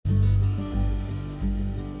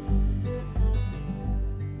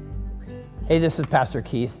Hey, this is Pastor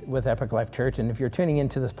Keith with Epic Life Church, and if you're tuning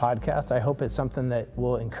into this podcast, I hope it's something that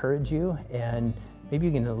will encourage you, and maybe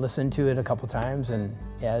you can listen to it a couple times and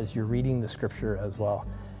as you're reading the scripture as well,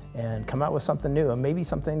 and come out with something new, and maybe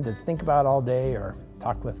something to think about all day or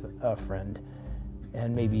talk with a friend,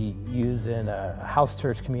 and maybe use in a house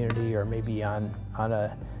church community or maybe on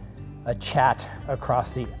a chat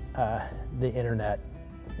across the internet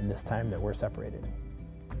in this time that we're separated.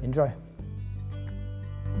 Enjoy.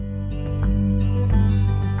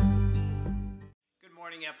 Good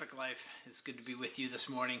morning, Epic Life. It's good to be with you this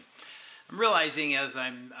morning. I'm realizing as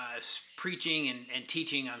I'm preaching and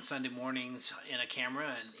teaching on Sunday mornings in a camera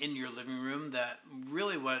and in your living room that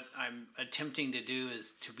really what I'm attempting to do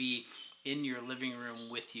is to be in your living room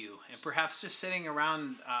with you, and perhaps just sitting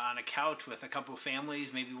around on a couch with a couple of families,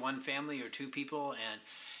 maybe one family or two people,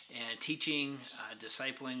 and teaching,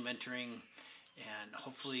 discipling, mentoring, and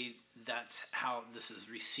hopefully that's how this is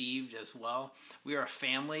received as well. We are a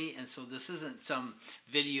family, and so this isn't some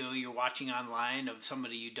video you're watching online of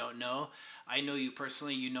somebody you don't know. I know you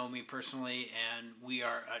personally, you know me personally, and we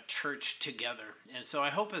are a church together. And so I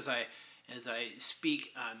hope as I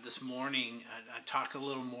speak this morning, I talk a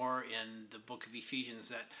little more in the book of Ephesians,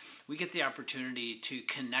 that we get the opportunity to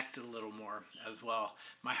connect a little more as well.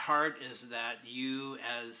 My heart is that you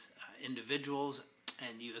as individuals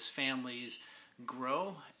and you as families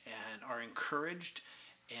grow and are encouraged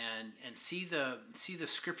and see the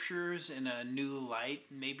scriptures in a new light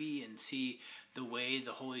maybe, and see the way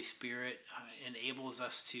the Holy Spirit enables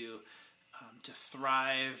us to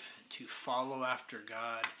thrive, to follow after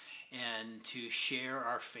God, and to share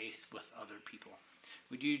our faith with other people.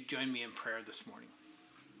 Would you join me in prayer this morning?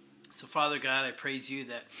 So, Father God, I praise you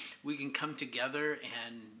that we can come together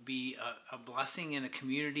and be a blessing in a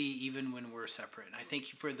community even when we're separate. And I thank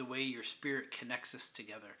you for the way your Spirit connects us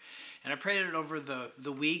together. And I pray that over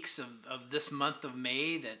the weeks of this month of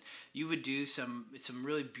May that you would do some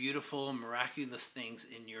really beautiful, miraculous things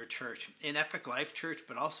in your church, in Epic Life Church,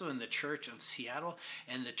 but also in the Church of Seattle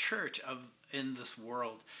and the church in this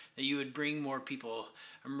world, that you would bring more people.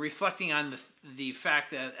 I'm reflecting on the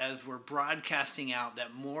fact that as we're broadcasting out,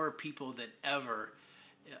 that more people than ever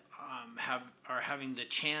are having the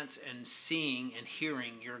chance and seeing and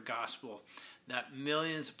hearing your gospel, that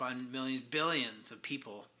millions upon millions, billions of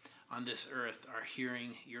people on this earth are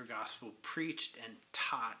hearing your gospel preached and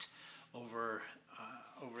taught over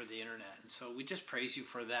the internet. And so we just praise you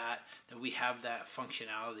for that we have that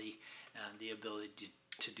functionality and the ability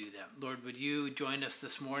to do that. Lord, would you join us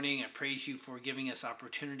this morning? I praise you for giving us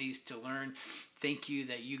opportunities to learn. Thank you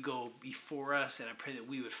that you go before us, and I pray that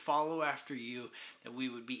we would follow after you, that we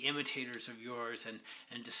would be imitators of yours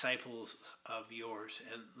and disciples of yours.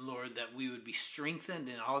 And Lord, that we would be strengthened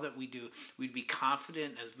in all that we do. We'd be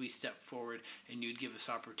confident as we step forward, and you'd give us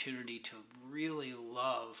opportunity to really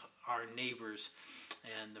love our neighbors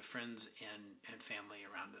and the friends and family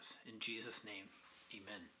around us. In Jesus' name,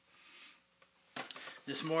 amen.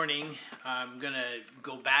 This morning, I'm going to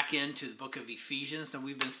go back into the book of Ephesians. Now,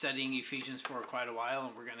 we've been studying Ephesians for quite a while,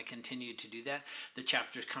 and we're going to continue to do that. The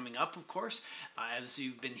chapters coming up, of course, as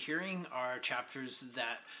you've been hearing, are chapters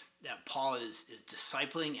that Paul is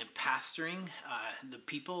discipling and pastoring the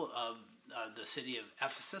people of the city of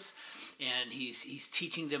Ephesus, and he's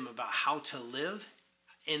teaching them about how to live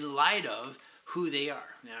in light of who they are.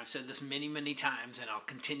 Now, I've said this many, many times, and I'll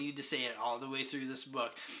continue to say it all the way through this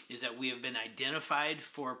book, is that we have been identified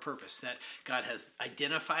for a purpose, that God has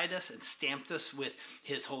identified us and stamped us with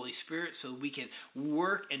his Holy Spirit so we can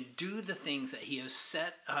work and do the things that he has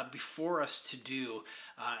set before us to do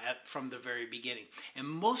from the very beginning. And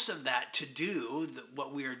most of that to do,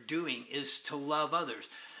 what we are doing, is to love others.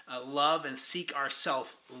 Love and seek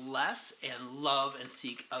ourselves less, and love and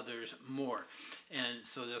seek others more. And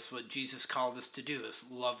so that's what Jesus called us to do, is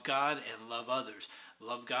love God and love others.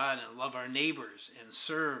 Love God and love our neighbors, and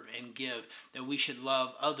serve and give, that we should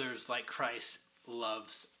love others like Christ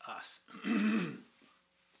loves us.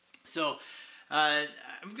 So I'm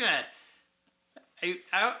going to...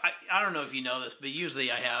 I don't know if you know this, but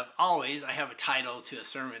usually I have a title to a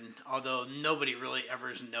sermon, although nobody really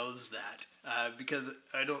ever knows that, because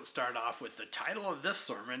I don't start off with the title of this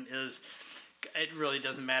sermon. It really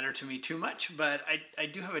doesn't matter to me too much, but I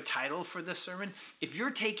do have a title for this sermon. If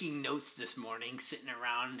you're taking notes this morning, sitting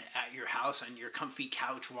around at your house on your comfy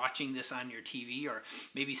couch watching this on your TV, or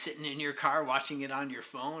maybe sitting in your car watching it on your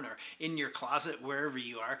phone, or in your closet, wherever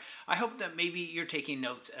you are, I hope that maybe you're taking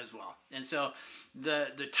notes as well. And so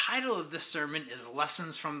the title of this sermon is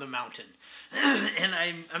Lessons from the Mountain. And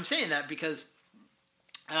I'm saying that because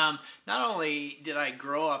Not only did I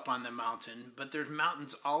grow up on the mountain, but there's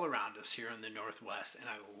mountains all around us here in the Northwest, and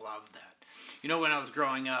I love that. You know, when I was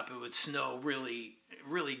growing up, it would snow really,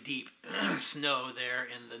 really deep snow there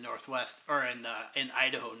in the Northwest, or in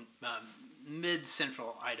Idaho,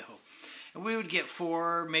 mid-central Idaho. And we would get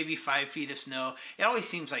 4, maybe 5 feet of snow. It always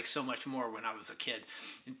seems like so much more when I was a kid.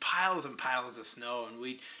 And piles of snow, and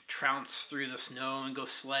we'd trounce through the snow and go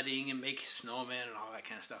sledding and make snowmen and all that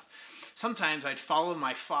kind of stuff. Sometimes I'd follow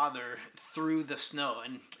my father through the snow,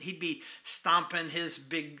 and he'd be stomping his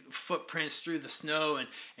big footprints through the snow,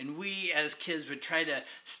 and we as kids would try to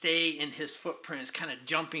stay in his footprints, kind of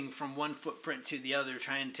jumping from one footprint to the other,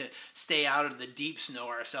 trying to stay out of the deep snow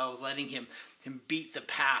ourselves, letting him beat the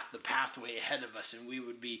pathway ahead of us, and we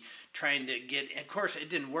would be trying to get. Of course, it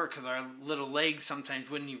didn't work because our little legs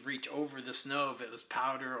sometimes wouldn't even reach over the snow if it was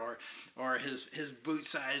powder, or his boot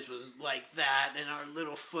size was like that, and our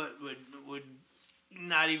little foot would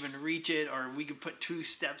not even reach it, or we could put 2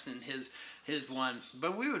 steps in his one.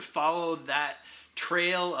 But we would follow that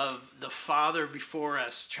trail of the Father before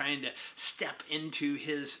us, trying to step into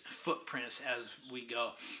his footprints as we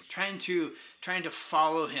go, trying to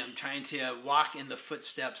follow him, trying to walk in the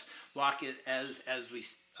footsteps, walk it as we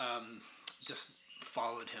just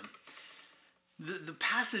followed him. The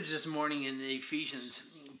passage this morning in Ephesians,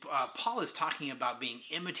 Paul is talking about being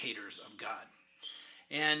imitators of God.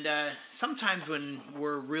 And sometimes when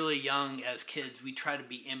we're really young as kids, we try to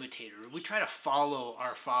be imitators. We try to follow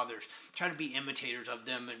our fathers, try to be imitators of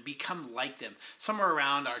them and become like them. Somewhere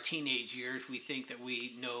around our teenage years, we think that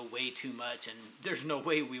we know way too much, and there's no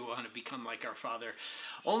way we want to become like our father,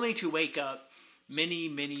 only to wake up many,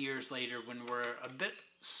 many years later when we're a bit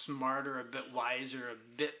smarter, a bit wiser,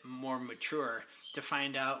 a bit more mature, to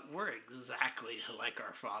find out we're exactly like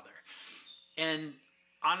our father. And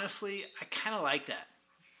honestly, I kind of like that.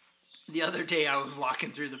 The other day I was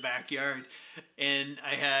walking through the backyard, and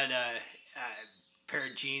I had a pair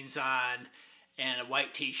of jeans on and a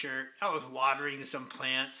white t-shirt. I was watering some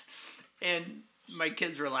plants, and my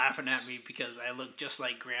kids were laughing at me because I looked just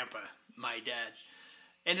like Grandpa, my dad.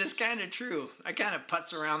 And it's kind of true. I kind of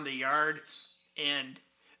putz around the yard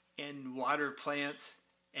and water plants,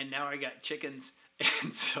 and now I got chickens,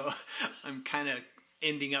 and so I'm kind of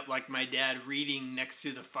ending up like my dad, reading next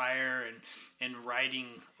to the fire and writing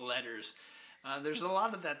letters. There's a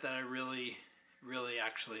lot of that I really, really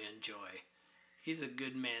actually enjoy. He's a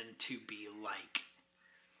good man to be like.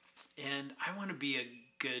 And I want to be a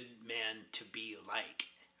good man to be like,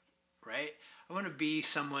 right? I want to be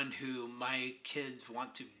someone who my kids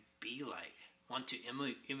want to be like, want to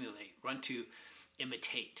emulate, want to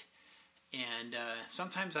imitate. And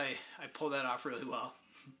sometimes I pull that off really well.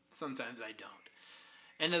 Sometimes I don't.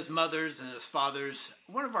 And as mothers and as fathers,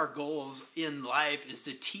 one of our goals in life is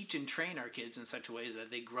to teach and train our kids in such a way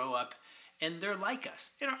that they grow up and they're like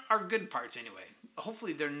us. You know, our good parts anyway.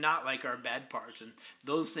 Hopefully they're not like our bad parts, and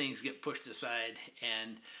those things get pushed aside.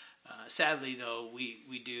 And sadly, though,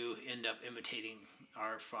 we do end up imitating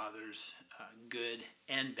our father's good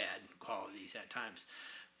and bad qualities at times.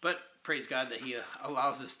 But praise God that he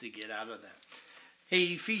allows us to get out of that. Hey,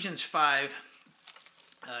 Ephesians 5.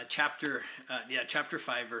 Chapter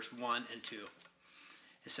 5, verse 1 and 2.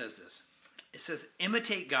 It says this. It says,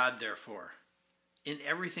 imitate God, therefore, in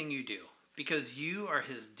everything you do, because you are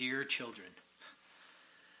his dear children.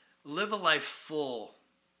 Live a life full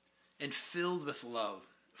and filled with love,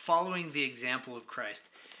 following the example of Christ.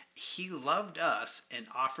 He loved us and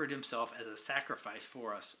offered himself as a sacrifice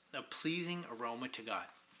for us, a pleasing aroma to God.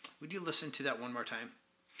 Would you listen to that one more time?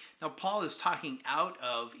 Now, Paul is talking out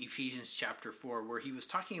of Ephesians chapter 4, where he was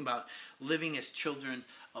talking about living as children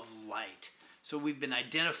of light. So we've been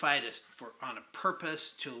identified on a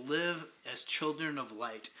purpose to live as children of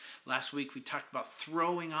light. Last week we talked about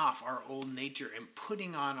throwing off our old nature and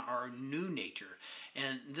putting on our new nature.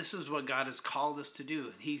 And this is what God has called us to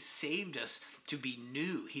do. He's saved us to be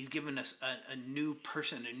new. He's given us a new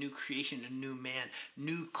person, a new creation, a new man.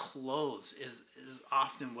 New clothes is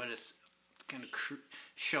often what is kind of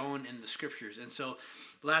shown in the scriptures. And so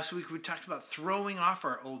last week we talked about throwing off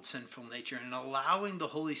our old sinful nature and allowing the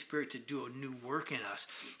Holy Spirit to do a new work in us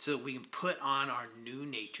so that we can put on our new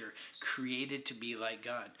nature, created to be like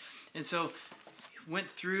God. And so went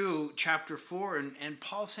through chapter 4 and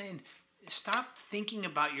Paul's saying, stop thinking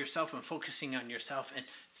about yourself and focusing on yourself, and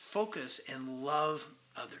focus and love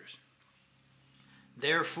others.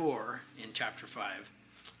 Therefore, in chapter 5,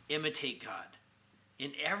 imitate God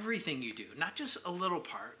in everything you do, not just a little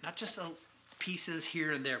part, not just pieces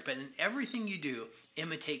here and there, but in everything you do,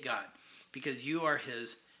 imitate God, because you are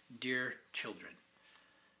his dear children.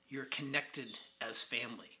 You're connected as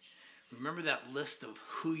family. Remember that list of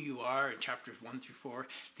who you are in chapters 1 through 4?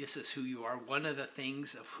 This is who you are. One of the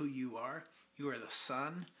things of who you are the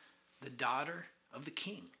son, the daughter of the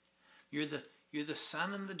king. You're the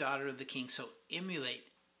son and the daughter of the king. So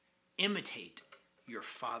imitate your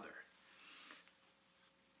father.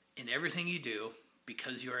 In everything you do,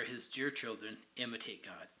 because you are his dear children, imitate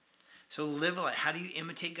God. So live a life. How do you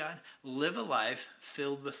imitate God? Live a life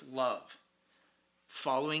filled with love,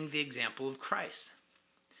 following the example of Christ.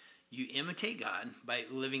 You imitate God by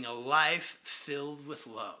living a life filled with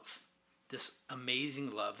love. This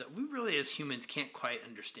amazing love that we really as humans can't quite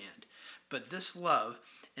understand. But this love,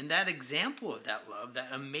 and that example of that love, that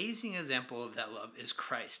amazing example of that love is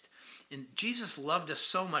Christ. And Jesus loved us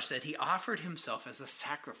so much that he offered himself as a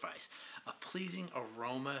sacrifice, a pleasing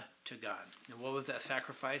aroma to God. And what was that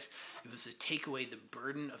sacrifice? It was to take away the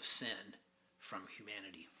burden of sin from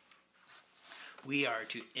humanity. We are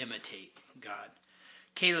to imitate God.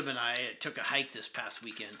 Caleb and I took a hike this past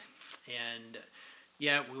weekend, and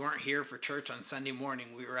yeah, we weren't here for church on Sunday morning.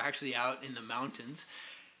 We were actually out in the mountains.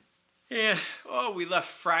 Yeah, we left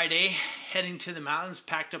Friday, heading to the mountains,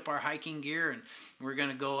 packed up our hiking gear, and we're going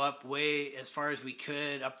to go up way as far as we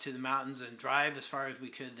could, up to the mountains, and drive as far as we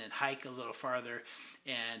could, then hike a little farther.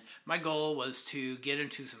 And my goal was to get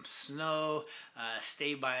into some snow,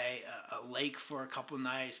 stay by a lake for a couple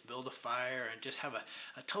nights, build a fire, and just have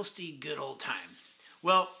a toasty, good old time.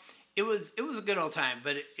 Well, it was a good old time,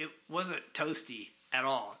 but it wasn't toasty at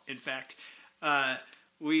all. In fact,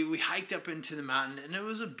 we hiked up into the mountain, and it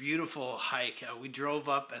was a beautiful hike. We drove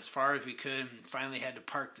up as far as we could, and finally had to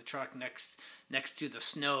park the truck next to the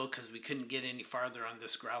snow because we couldn't get any farther on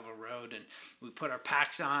this gravel road. And we put our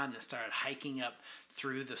packs on and started hiking up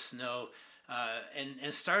through the snow.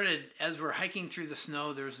 And started, as we're hiking through the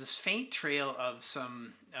snow, there was this faint trail of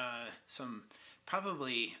some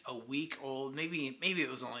probably a week old, maybe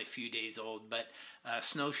it was only a few days old, but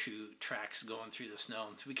snowshoe tracks going through the snow.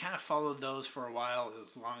 So we kind of followed those for a while,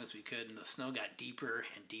 as long as we could, and the snow got deeper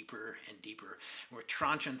and deeper and deeper. We're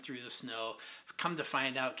tranching through the snow. Come to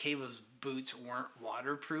find out, Caleb's boots weren't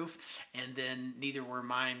waterproof, and then neither were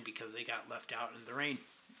mine because they got left out in the rain.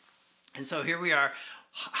 And so here we are,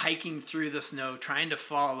 hiking through the snow, trying to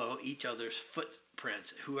follow each other's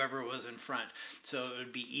footprints, whoever was in front. So it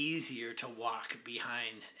would be easier to walk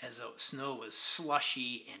behind, as the snow was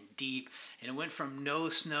slushy and deep. And it went from no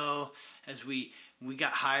snow as we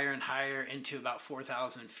got higher and higher into about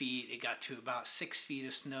 4,000 feet. It got to about 6 feet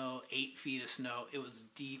of snow, 8 feet of snow. It was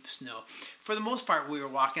deep snow. For the most part, we were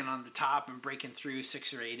walking on the top and breaking through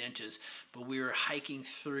 6 or 8 inches, but we were hiking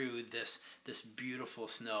through this beautiful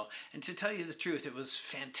snow. And to tell you the truth, it was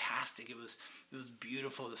fantastic. It was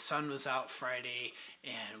beautiful. The sun was out Friday,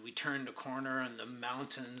 and we turned a corner, and the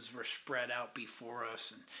mountains were spread out before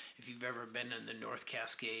us. And if you've ever been in the North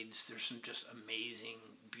Cascades, there's some just amazing,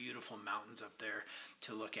 beautiful mountains up there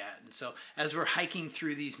to look at. And so as we're hiking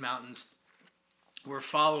through these mountains, we're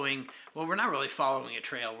not really following a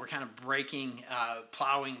trail. We're kind of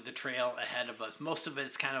plowing the trail ahead of us. Most of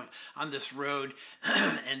it's kind of on this road.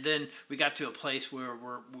 And then we got to a place where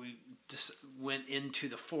we just went into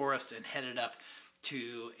the forest and headed up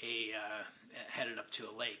to a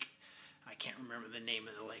lake. I can't remember the name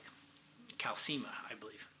of the lake. Calcima, I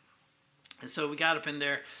believe. And so we got up in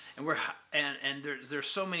there, and there's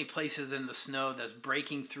so many places in the snow that's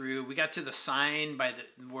breaking through. We got to the sign by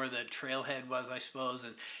where the trailhead was, I suppose,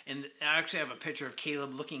 and I actually have a picture of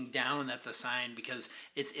Caleb looking down at the sign because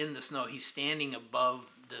it's in the snow. He's standing above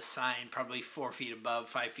the sign, probably 4 feet above,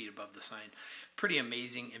 5 feet above the sign. Pretty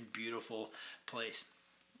amazing and beautiful place.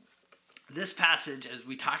 This passage, as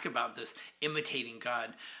we talk about this imitating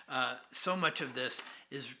God, so much of this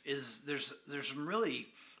is there's some really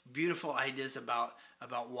beautiful ideas about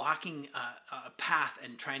walking a path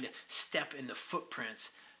and trying to step in the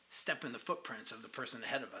footprints of the person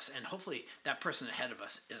ahead of us. And hopefully that person ahead of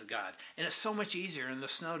us is God. And it's so much easier in the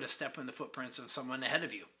snow to step in the footprints of someone ahead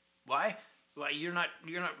of you. Why? Well, you're not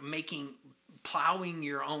plowing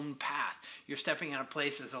your own path. You're stepping in a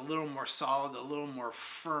place that's a little more solid, a little more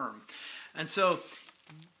firm. And so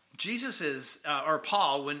Jesus or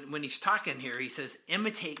Paul, when he's talking here, he says,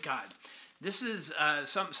 imitate God. This is,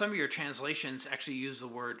 some of your translations actually use the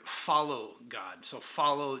word follow God. So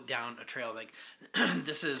follow down a trail. Like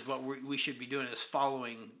this is what we should be doing, is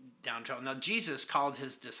following down a trail. Now Jesus called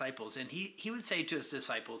his disciples, and he would say to his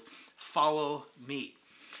disciples, follow me.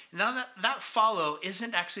 Now that follow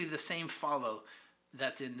isn't actually the same follow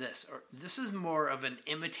that's in this. Or this is more of an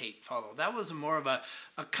imitate follow. That was more of a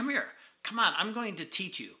come here, come on, I'm going to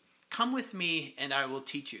teach you. Come with me and I will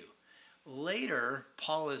teach you. Later,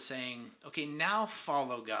 Paul is saying, okay, now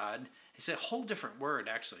follow God. It's a whole different word,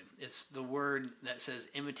 actually. It's the word that says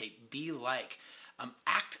imitate, be like,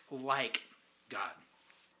 act like God.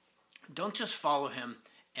 Don't just follow him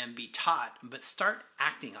and be taught, but start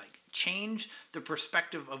acting like. Change the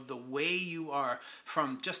perspective of the way you are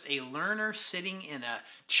from just a learner sitting in a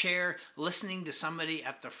chair listening to somebody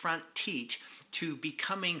at the front teach to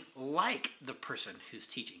becoming like the person who's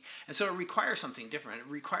teaching. And so it requires something different. It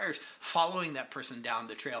requires following that person down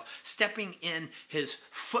the trail, stepping in his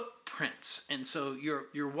footprints. And so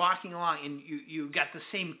you're walking along and you got the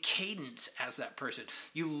same cadence as that person.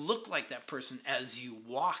 You look like that person as you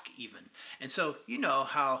walk even. And so you know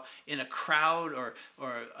how in a crowd or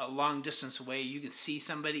a long distance away you can see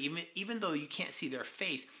somebody, even though you can't see their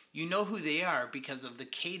face, you know who they are because of the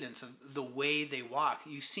cadence of the way they walk.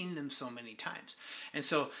 You've seen them so many times. And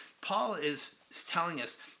so Paul is telling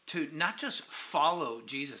us to not just follow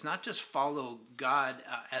Jesus, not just follow God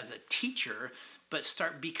as a teacher, but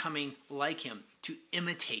start becoming like him, to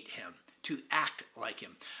imitate him, to act like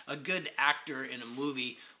him. A good actor in a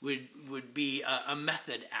movie would be a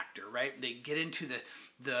method actor, right? They get into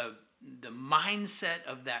the mindset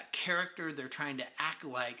of that character they're trying to act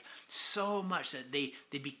like so much that they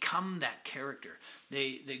become that character.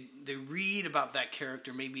 They read about that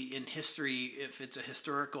character, maybe in history, if it's a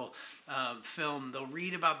historical film, they'll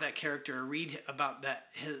read about that character, or read about that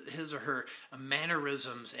his or her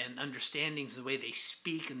mannerisms and understandings, the way they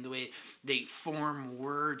speak and the way they form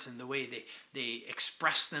words and the way they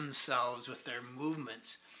express themselves with their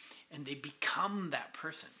movements, and they become that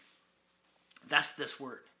person. That's this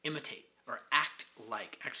word, imitate or act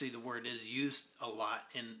like. Actually, the word is used a lot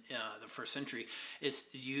in the first century. It's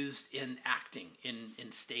used in acting,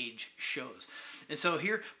 in stage shows. And so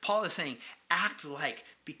here Paul is saying, act like,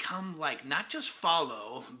 become like, not just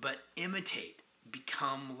follow, but imitate,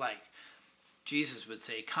 become like. Jesus would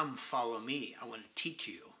say, come follow me, I want to teach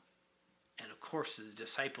you. And of course, the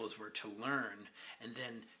disciples were to learn and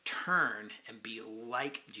then turn and be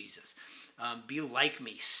like Jesus. Be like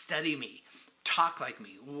me, study me, talk like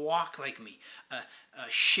me, walk like me,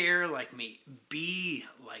 share like me, be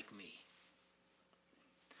like me.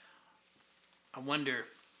 I wonder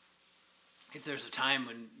if there's a time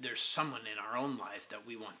when there's someone in our own life that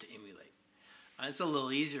we want to emulate. It's a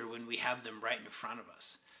little easier when we have them right in front of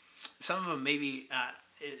us. Some of them maybe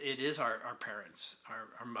it is our parents,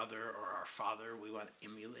 our mother or our father. We want to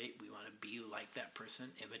emulate. We want to be like that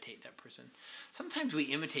person, imitate that person. Sometimes we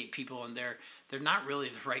imitate people and they're not really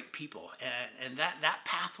the right people, and that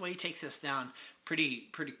pathway takes us down pretty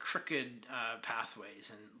crooked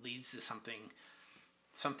pathways and leads to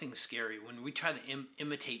something scary when we try to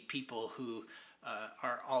imitate people who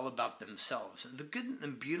are all about themselves. The good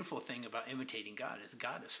and beautiful thing about imitating God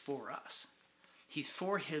is for us. He's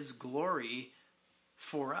for his glory,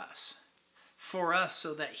 for us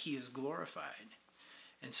so that he is glorified,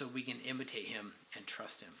 and so we can imitate him and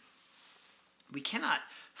trust him. We cannot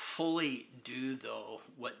fully do, though,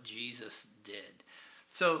 what Jesus did.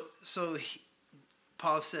 So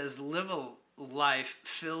Paul says, live a life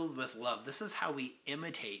filled with love. This is how we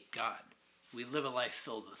imitate God. We live a life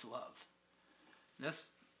filled with love. And that's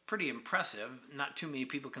pretty impressive. Not too many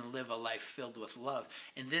people can live a life filled with love.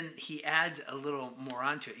 And then he adds a little more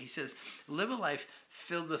onto it. He says, live a life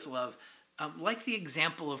filled with love, like the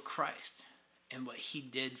example of Christ and what he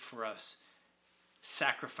did for us,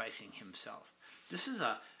 sacrificing himself. This is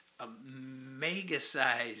a mega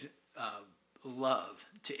size love.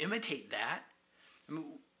 To imitate that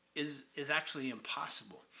is actually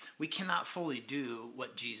impossible. We cannot fully do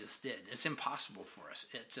what Jesus did. It's impossible for us.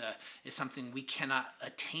 It's something we cannot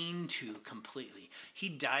attain to completely. He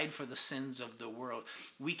died for the sins of the world.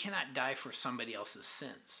 We cannot die for somebody else's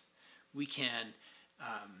sins. We can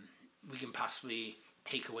possibly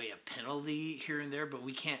take away a penalty here and there, but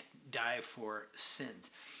we can't die for sins.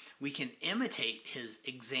 We can imitate his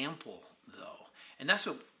example, though, and that's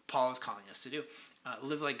what Paul is calling us to do.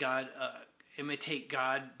 Live like God. Imitate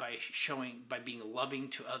God by being loving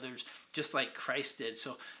to others, just like Christ did.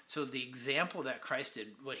 So the example that Christ did,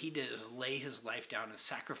 what he did is lay his life down and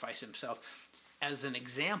sacrifice himself as an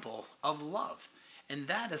example of love. And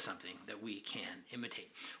that is something that we can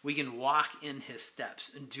imitate. We can walk in his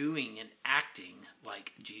steps, doing and acting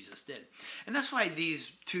like Jesus did. And that's why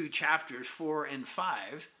these two chapters, 4 and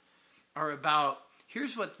 5, are about,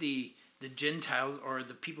 here's what the Gentiles, or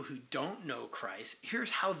the people who don't know Christ,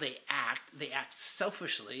 here's how they act. They act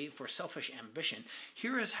selfishly for selfish ambition.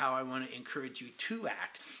 Here is how I want to encourage you to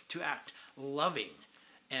act loving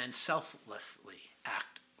and selflessly.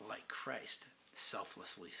 Act like Christ,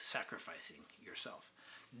 selflessly sacrificing yourself.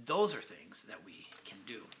 Those are things that we can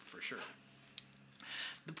do for sure.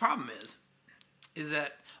 The problem is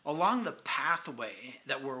that along the pathway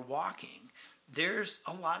that we're walking, there's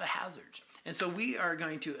a lot of hazards. And so we are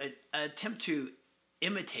going to attempt to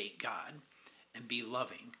imitate God and be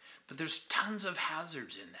loving, but there's tons of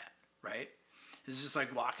hazards in that, right? It's just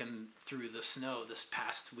like walking through the snow this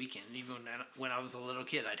past weekend. Even when I was a little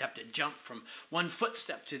kid, I'd have to jump from one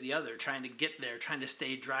footstep to the other, trying to get there, trying to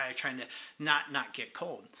stay dry, trying to not get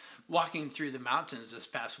cold. Walking through the mountains this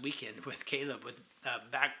past weekend with Caleb with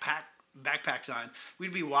backpacks on,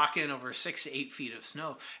 we'd be walking over 6 to 8 feet of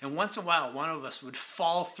snow, and once in a while one of us would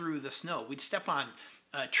fall through the snow. We'd step on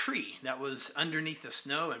a tree that was underneath the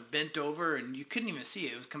snow and bent over, and you couldn't even see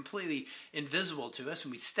it. It was completely invisible to us,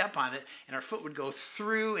 and we'd step on it and our foot would go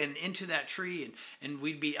through and into that tree, and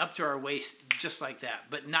we'd be up to our waist just like that,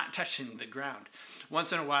 but not touching the ground.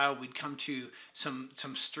 Once in a while we'd come to some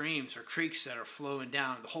streams or creeks that are flowing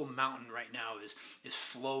down. The whole mountain right now is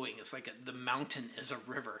flowing. It's like the mountain is a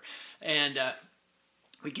river, and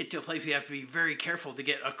we get to a place we have to be very careful to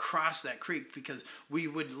get across that creek, because we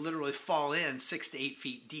would literally fall in 6 to 8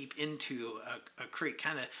 feet deep into a creek,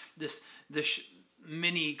 kind of this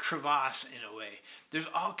mini crevasse in a way. There's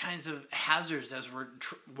all kinds of hazards as we're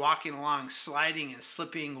walking along, sliding and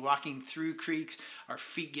slipping, walking through creeks, our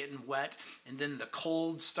feet getting wet, and then the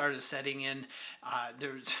cold started setting in.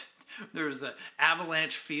 There's an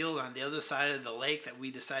avalanche field on the other side of the lake that we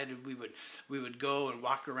decided we would go and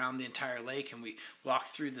walk around the entire lake, and we walked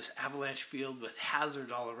through this avalanche field with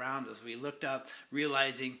hazards all around us. We looked up,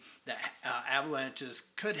 realizing that avalanches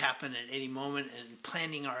could happen at any moment, and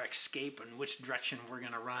planning our escape and which direction we're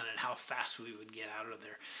going to run and how fast we would get out of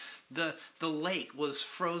there. The lake was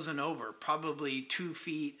frozen over, probably 2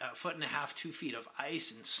 feet, a foot and a half, 2 feet of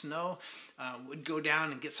ice and snow. Would go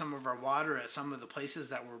down and get some of our water at some of the places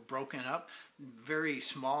that were broken up, very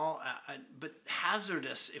small, but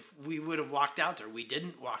hazardous if we would have walked out there. We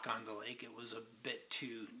didn't walk on the lake. It was a bit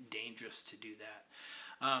too dangerous to do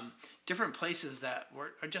that. Different places that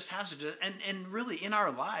are just hazardous. And really in our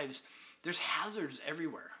lives, there's hazards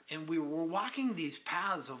everywhere. And we were walking these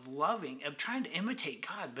paths of loving, of trying to imitate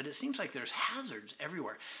God, but it seems like there's hazards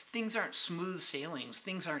everywhere. Things aren't smooth sailings.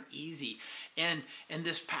 Things aren't easy. And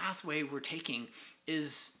this pathway we're taking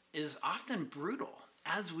is often brutal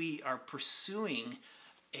as we are pursuing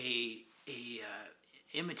a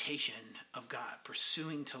imitation of God,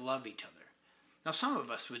 pursuing to love each other. Now, some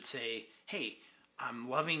of us would say, hey, I'm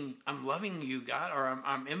loving you, God, or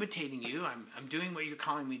I'm imitating you. I'm doing what you're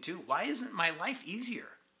calling me to. Why isn't my life easier?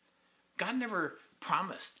 God never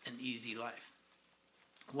promised an easy life.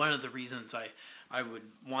 One of the reasons I would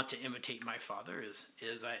want to imitate my father is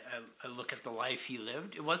I look at the life he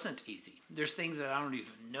lived. It wasn't easy. There's things that I don't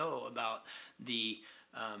even know about the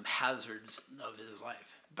hazards of his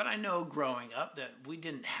life. But I know growing up that we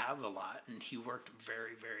didn't have a lot, and he worked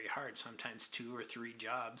very, very hard, sometimes 2 or 3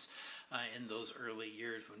 jobs in those early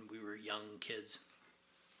years when we were young kids.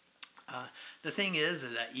 The thing is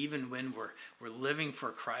that even when we're living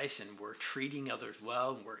for Christ and we're treating others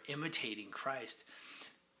well and we're imitating Christ,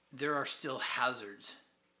 there are still hazards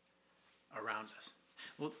around us.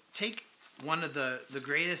 Well, take one of the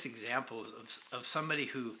greatest examples of somebody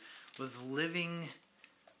who was living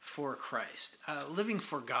for Christ, living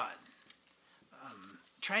for God,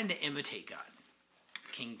 trying to imitate God,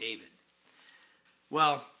 King David.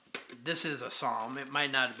 Well, this is a psalm. It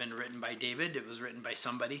might not have been written by David. It was written by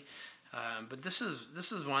somebody. But this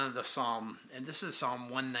is one of the psalm, and this is Psalm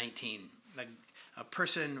 119. Like a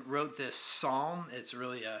person wrote this psalm. It's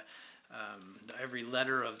really every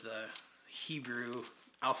letter of the Hebrew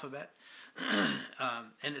alphabet,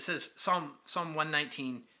 and it says Psalm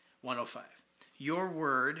 119, 105. Your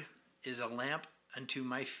word is a lamp unto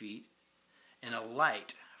my feet and a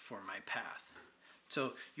light for my path.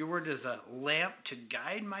 So your word is a lamp to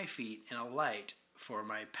guide my feet and a light for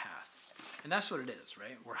my path. And that's what it is,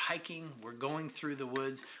 right? We're hiking, we're going through the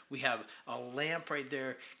woods. We have a lamp right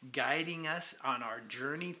there guiding us on our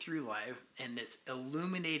journey through life, and it's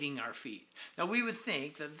illuminating our feet. Now, we would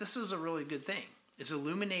think that this is a really good thing. It's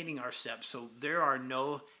illuminating our steps, so there are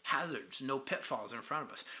no hazards, no pitfalls in front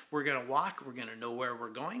of us. We're going to walk, we're going to know where we're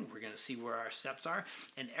going, we're going to see where our steps are,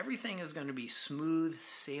 and everything is going to be smooth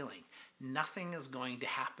sailing. Nothing is going to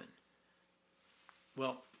happen.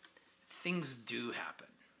 Well, things do happen.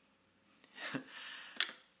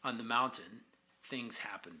 On the mountain, things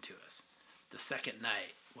happened to us. The second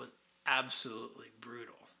night was absolutely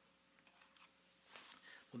brutal.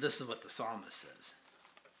 Well, this is what the psalmist says.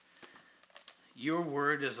 Your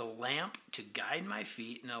word is a lamp to guide my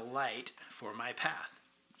feet and a light for my path.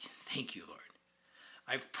 Thank you, Lord.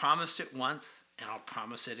 I've promised it once, and I'll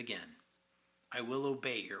promise it again. I will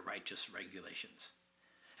obey your righteous regulations.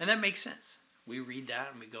 And that makes sense. We read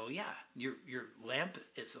that and we go, yeah, your lamp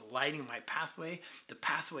is lighting my pathway. The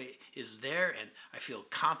pathway is there, and I feel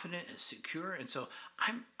confident and secure. And so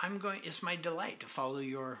it's my delight to follow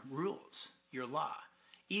your rules, your law.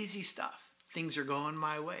 Easy stuff. Things are going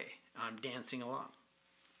my way. I'm dancing along.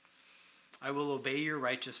 I will obey your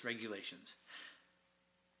righteous regulations.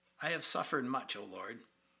 I have suffered much, O Lord.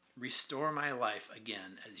 Restore my life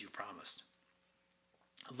again as you promised.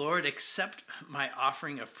 Lord, accept my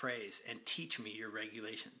offering of praise and teach me your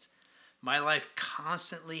regulations. My life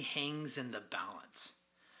constantly hangs in the balance,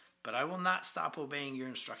 but I will not stop obeying your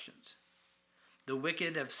instructions. The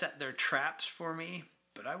wicked have set their traps for me,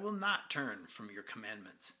 but I will not turn from your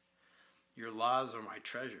commandments. Your laws are my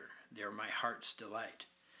treasure. They are my heart's delight,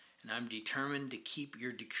 and I'm determined to keep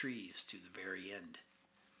your decrees to the very end.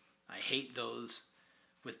 I hate those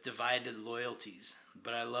with divided loyalties,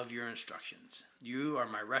 but I love your instructions. You are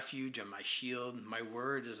my refuge and my shield. My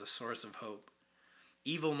word is a source of hope.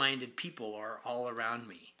 Evil-minded people are all around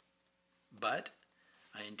me, but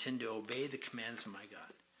I intend to obey the commands of my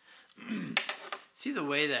God. See the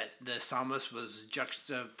way that the psalmist was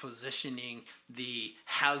juxtapositioning the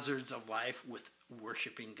hazards of life with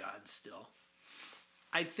worshiping God still?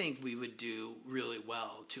 I think we would do really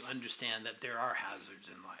well to understand that there are hazards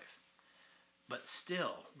in life. But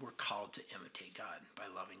still, we're called to imitate God by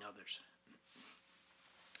loving others.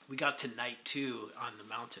 We got to night 2 on the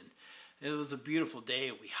mountain. It was a beautiful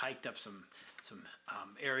day. We hiked up some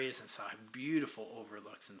areas and saw beautiful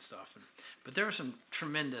overlooks and stuff. But there were some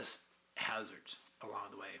tremendous hazards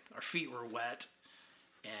along the way. Our feet were wet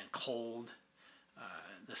and cold.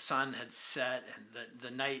 The sun had set,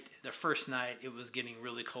 and the first night, it was getting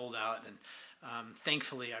really cold out. And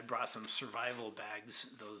thankfully, I brought some survival bags,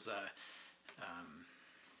 those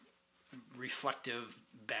reflective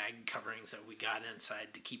bag coverings that we got inside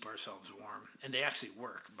to keep ourselves warm. And they actually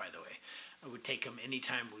work, by the way. I would take them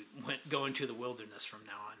anytime we go into the wilderness from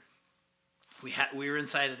now on. We were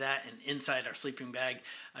inside of that and inside our sleeping bag,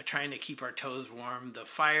 trying to keep our toes warm. The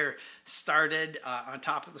fire started on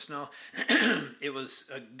top of the snow. It was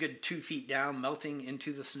a good 2 feet down, melting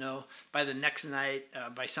into the snow. By the next night,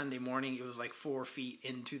 by Sunday morning, it was like 4 feet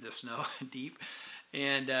into the snow deep.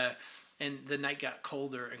 And the night got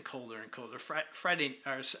colder and colder and colder.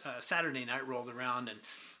 Saturday night rolled around, and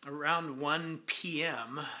around 1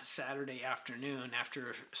 p.m. Saturday afternoon,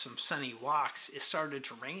 after some sunny walks, it started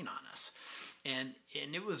to rain on us. And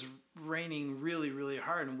it was raining really, really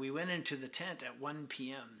hard. And we went into the tent at 1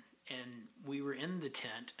 p.m. and we were in the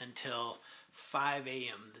tent until 5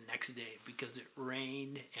 a.m. the next day because it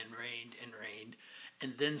rained and rained and rained,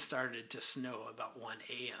 and then started to snow about 1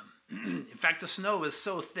 a.m. In fact, the snow was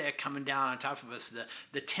so thick coming down on top of us,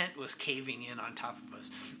 the tent was caving in on top of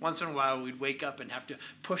us. Once in a while, we'd wake up and have to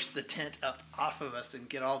push the tent up off of us and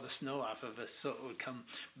get all the snow off of us so it would come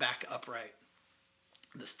back upright.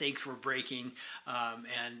 The stakes were breaking,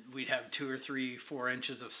 and we'd have 2 or 3, 4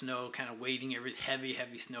 inches of snow kind of waiting,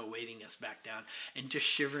 heavy snow waiting us back down, and just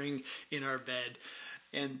shivering in our bed.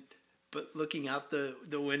 But looking out the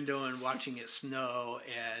window and watching it snow,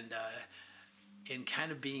 and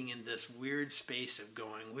kind of being in this weird space of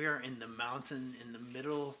going, we are in the mountain in the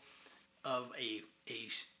middle of a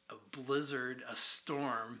blizzard, a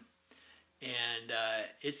storm, and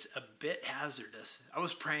it's a bit hazardous. I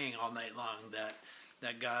was praying all night long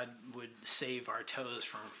that God would save our toes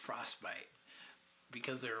from frostbite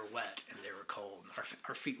because they were wet and they were cold.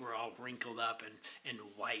 Our feet were all wrinkled up and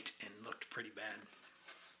white and looked pretty bad.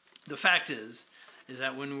 The fact is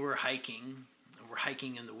that when we're hiking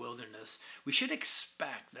in the wilderness, we should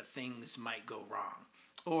expect that things might go wrong,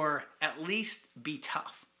 or at least be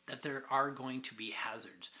tough, that there are going to be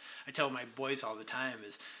hazards. I tell my boys all the time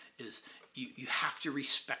is you have to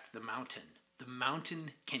respect the mountain. The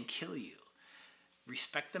mountain can kill you.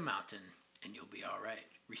 Respect the mountain and you'll be all right.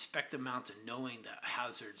 Respect the mountain, knowing that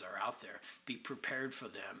hazards are out there. Be prepared for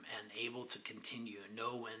them and able to continue.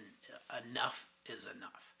 Know when enough is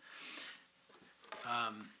enough.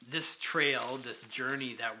 This trail, this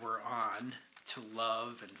journey that we're on to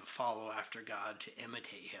love and to follow after God, to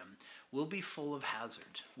imitate Him, will be full of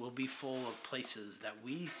hazards. Will be full of places that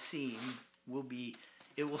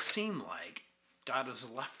it will seem like God has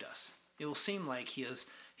left us. It will seem like He has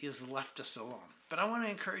left us alone. But I want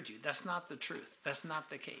to encourage you, that's not the truth. That's not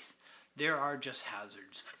the case. There are just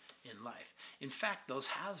hazards in life. In fact, those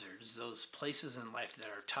hazards, those places in life that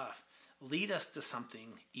are tough, lead us to something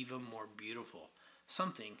even more beautiful,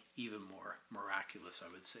 something even more miraculous,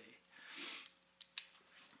 I would say.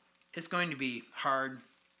 It's going to be hard,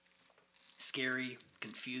 scary,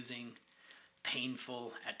 confusing,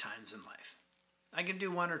 painful at times in life. I can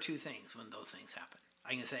do one or two things when those things happen.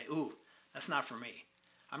 I can say, ooh, That's not for me.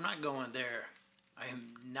 I'm not going there. I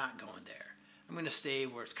am not going there. I'm going to stay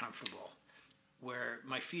where it's comfortable, where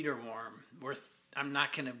my feet are warm, where I'm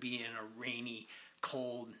not going to be in a rainy,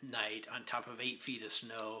 cold night on top of 8 feet of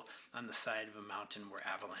snow on the side of a mountain where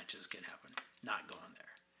avalanches can happen. Not going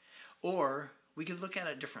there. Or we could look at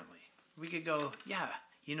it differently. We could go, yeah,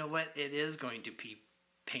 you know what? It is going to be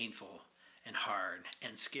painful and hard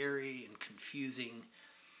and scary and confusing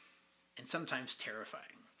and sometimes terrifying.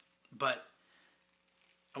 But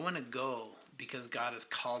I want to go because God has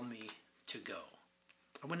called me to go.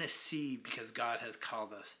 I want to see because God has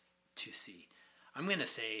called us to see. I'm going to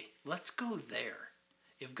say, let's go there.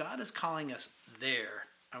 If God is calling us there,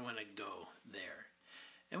 I want to go there.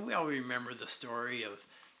 And we all remember the story of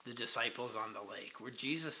the disciples on the lake, where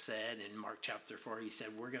Jesus said in Mark chapter 4, he said,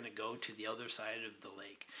 we're going to go to the other side of the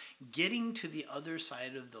lake. Getting to the other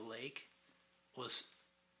side of the lake was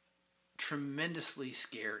tremendously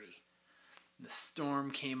scary. The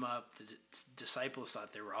storm came up. The disciples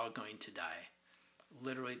thought they were all going to die.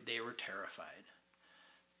 Literally, they were terrified.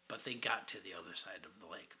 But they got to the other side of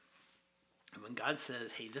the lake. And when God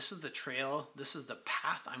says, hey, this is the trail, this is the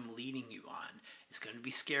path I'm leading you on, it's going to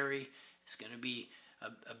be scary, it's going to be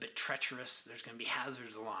a bit treacherous, there's going to be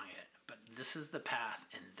hazards along it, but this is the path,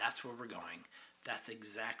 and that's where we're going. That's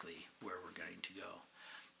exactly where we're going to go.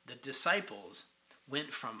 The disciples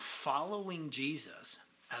went from following Jesus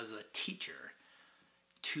as a teacher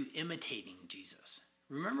to imitating Jesus.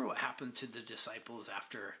 Remember what happened to the disciples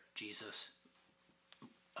after Jesus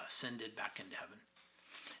ascended back into heaven?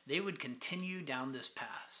 They would continue down this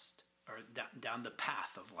path, or down the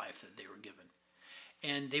path of life that they were given.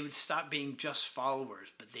 And they would stop being just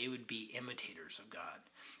followers, but they would be imitators of God.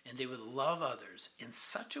 And they would love others in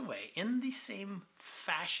such a way, in the same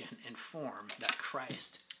fashion and form that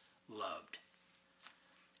Christ loved.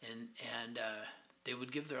 And they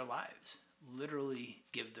would give their lives, literally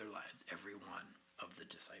give their lives, every one of the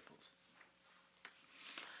disciples.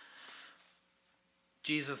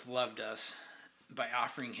 Jesus loved us by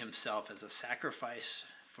offering himself as a sacrifice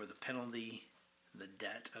for the penalty, the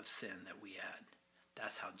debt of sin that we had.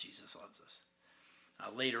 That's how Jesus loves us.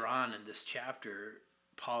 Later on in this chapter,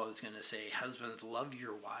 Paul is going to say, husbands, love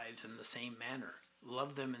your wives in the same manner.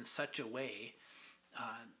 Love them in such a way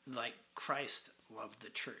like Christ loved the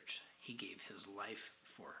church. He gave his life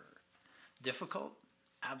for her. Difficult?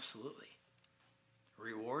 Absolutely.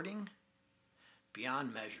 Rewarding?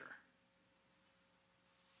 Beyond measure.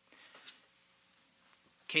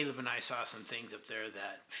 Caleb and I saw some things up there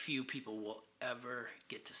that few people will ever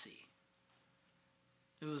get to see.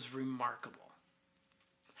 It was remarkable.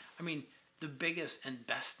 I mean, the biggest and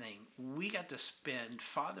best thing, we got to spend,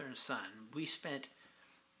 father and son, we spent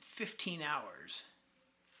 15 hours,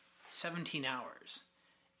 17 hours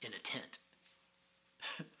in a tent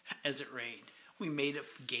as it rained. We made up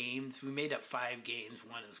games. We made up 5 games.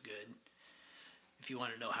 One is good. If you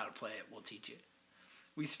want to know how to play it, we'll teach you.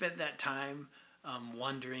 We spent that time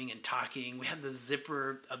wondering and talking. We had the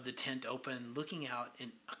zipper of the tent open, looking out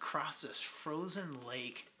across this frozen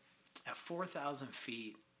lake at 4,000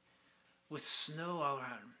 feet with snow all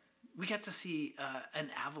around. We got to see an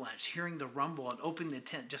avalanche, hearing the rumble and opening the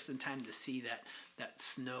tent just in time to see that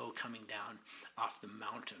snow coming down off the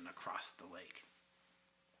mountain across the lake.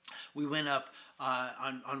 We went up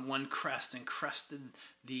on one crest and crested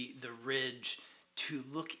the ridge to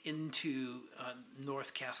look into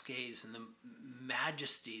North Cascades and the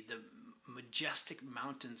majesty, the majestic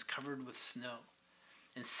mountains covered with snow,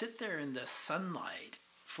 and sit there in the sunlight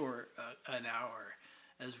for an hour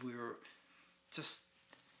as we were just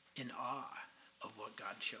in awe of what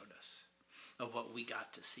God showed us, of what we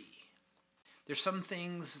got to see. There's some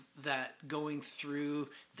things that going through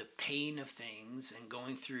the pain of things and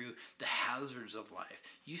going through the hazards of life,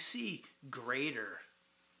 you see greater,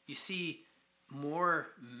 you see more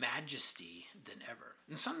majesty than ever.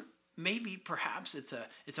 And some, maybe perhaps it's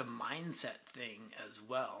a mindset thing as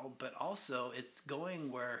well, but also it's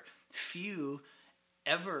going where few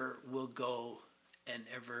ever will go and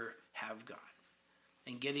ever have gone.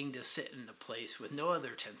 And getting to sit in a place with no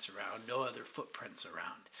other tents around, no other footprints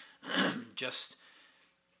around, just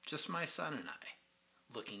my son and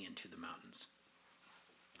I looking into the mountains.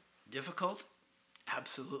 Difficult?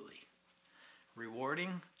 Absolutely.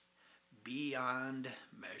 Rewarding? Beyond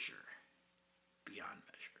measure. Beyond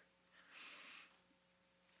measure.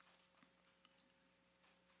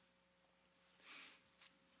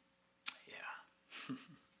 Yeah.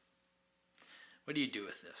 What do you do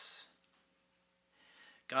with this?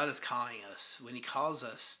 God is calling us, when he calls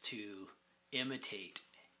us to imitate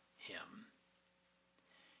him,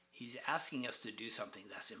 he's asking us to do something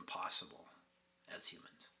that's impossible as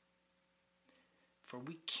humans. for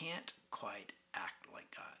we can't quite act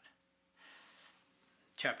like God.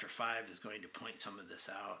 Chapter 5 is going to point some of this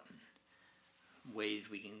out, and ways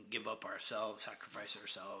we can give up ourselves, sacrifice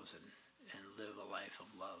ourselves, and live a life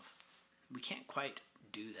of love. We can't quite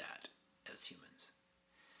do that as humans.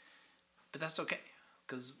 But that's okay,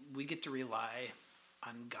 because we get to rely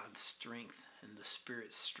on God's strength and the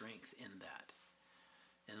Spirit's strength in that,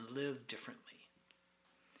 and live differently.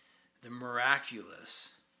 The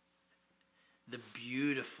miraculous, the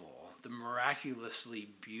beautiful, the miraculously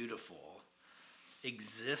beautiful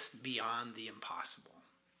exists beyond the impossible.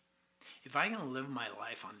 If I can live my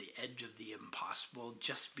life on the edge of the impossible,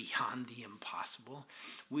 just beyond the impossible,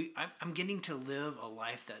 I'm getting to live a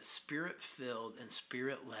life that's Spirit-filled and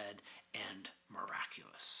Spirit-led and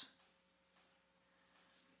miraculous.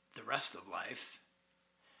 The rest of life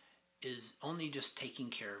is only just taking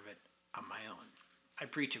care of it on my own. I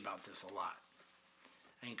preach about this a lot.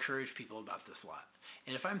 I encourage people about this a lot.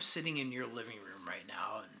 And if I'm sitting in your living room right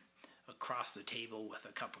now and across the table with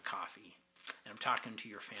a cup of coffee, and I'm talking to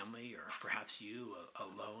your family, or perhaps you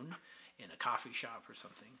alone in a coffee shop or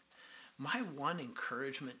something, my one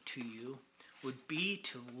encouragement to you would be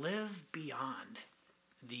to live beyond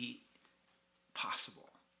the possible.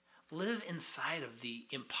 Live inside of the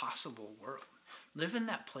impossible world. Live in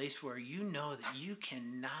that place where you know that you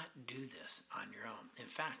cannot do this on your own. In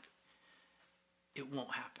fact, it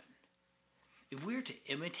won't happen. If we are to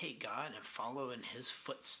imitate God and follow in his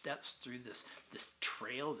footsteps through this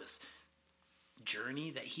trail, this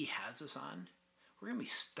journey that he has us on, we're going to be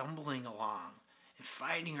stumbling along and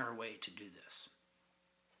fighting our way to do this.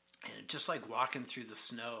 And just like walking through the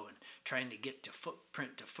snow and trying to get to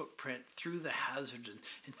footprint through the hazards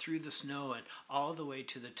and through the snow and all the way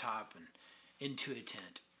to the top and into a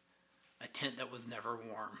tent that was never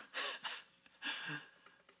warm.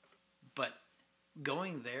 But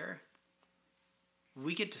going there,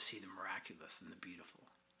 we get to see the miraculous and the beautiful.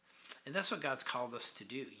 And that's what God's called us to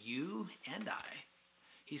do. You and I.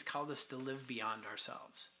 He's called us to live beyond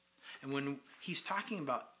ourselves. And when he's talking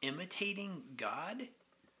about imitating God,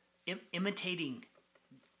 imitating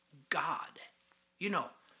God,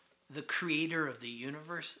 the creator of the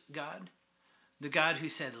universe, God, the God who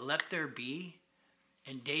said, let there be,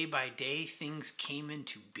 and day by day things came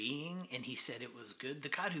into being, and he said it was good. The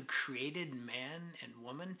God who created man and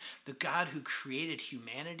woman, the God who created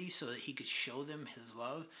humanity so that he could show them his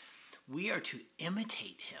love, we are to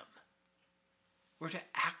imitate him. We're to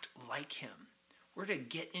act like him. We're to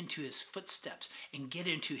get into his footsteps and get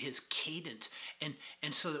into his cadence. And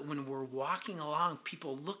so that when we're walking along,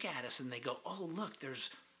 people look at us and they go, oh, look, there's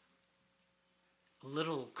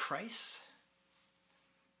little Christ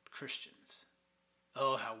Christians.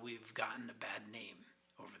 Oh, how we've gotten a bad name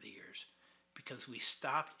over the years because we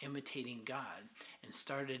stopped imitating God and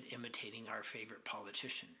started imitating our favorite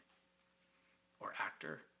politician or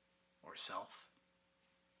actor or self.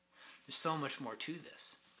 There's so much more to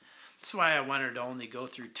this. That's why I wanted to only go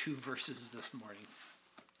through 2 verses this morning,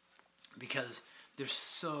 because there's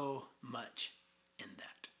so much in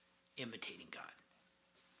that, imitating God.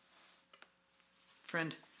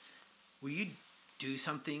 Friend, will you do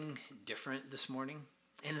something different this morning?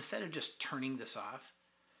 And instead of just turning this off,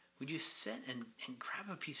 would you sit and grab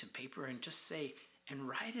a piece of paper and just say, and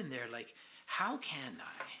write in there, like, how can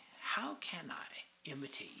I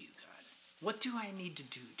imitate you, God? What do I need to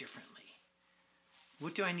do differently?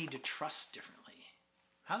 What do I need to trust differently?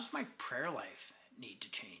 How does my prayer life need to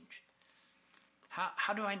change?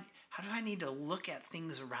 How do I need to look at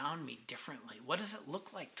things around me differently? What does it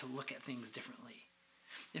look like to look at things differently?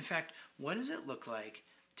 In fact, what does it look like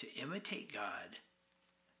to imitate God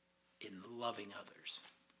in loving others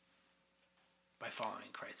by following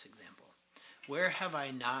Christ's example? Where have I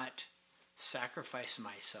not sacrificed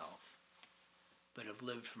myself, but have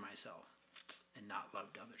lived for myself and not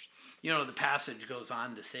loved others? The passage goes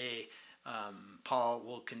on to say, Paul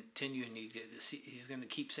will continue, and he's going to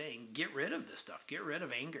keep saying, get rid of this stuff. Get rid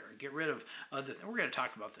of anger. Get rid of other things. We're going to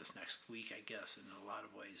talk about this next week, I guess, in a lot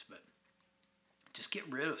of ways, but just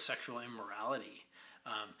get rid of sexual immorality,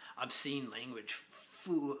 obscene language,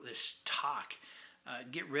 foolish talk.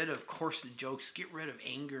 Get rid of coarse jokes. Get rid of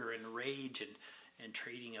anger and rage and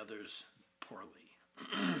treating others poorly.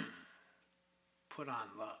 Put on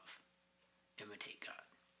love. Imitate God.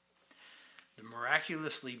 The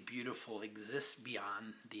miraculously beautiful exists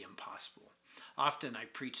beyond the impossible. Often I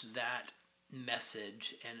preach that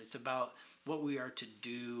message, and it's about what we are to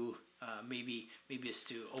do. Maybe it's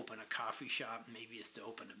to open a coffee shop. Maybe it's to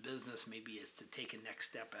open a business. Maybe it's to take a next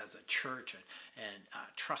step as a church and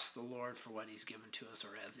trust the Lord for what he's given to us, or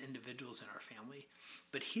as individuals in our family.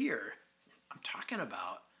 But here, I'm talking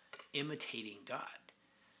about imitating God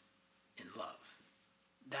in love.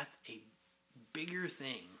 That's a bigger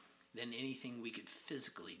thing than anything we could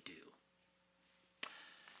physically do.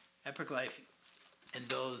 Epic Life and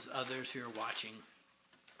those others who are watching,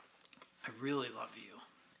 I really love you.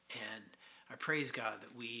 And I praise God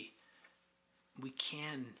that we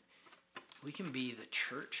can be the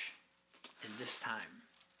church in this time.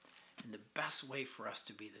 And the best way for us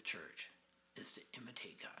to be the church is to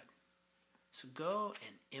imitate God. So go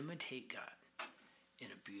and imitate God in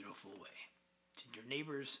a beautiful way. To your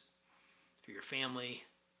neighbors, for your family,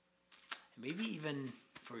 and maybe even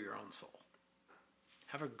for your own soul.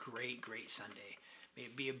 Have a great, great Sunday. May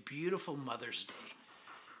it be a beautiful Mother's Day.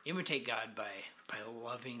 Imitate God by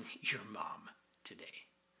loving your mom today.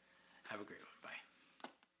 Have a great one. Bye.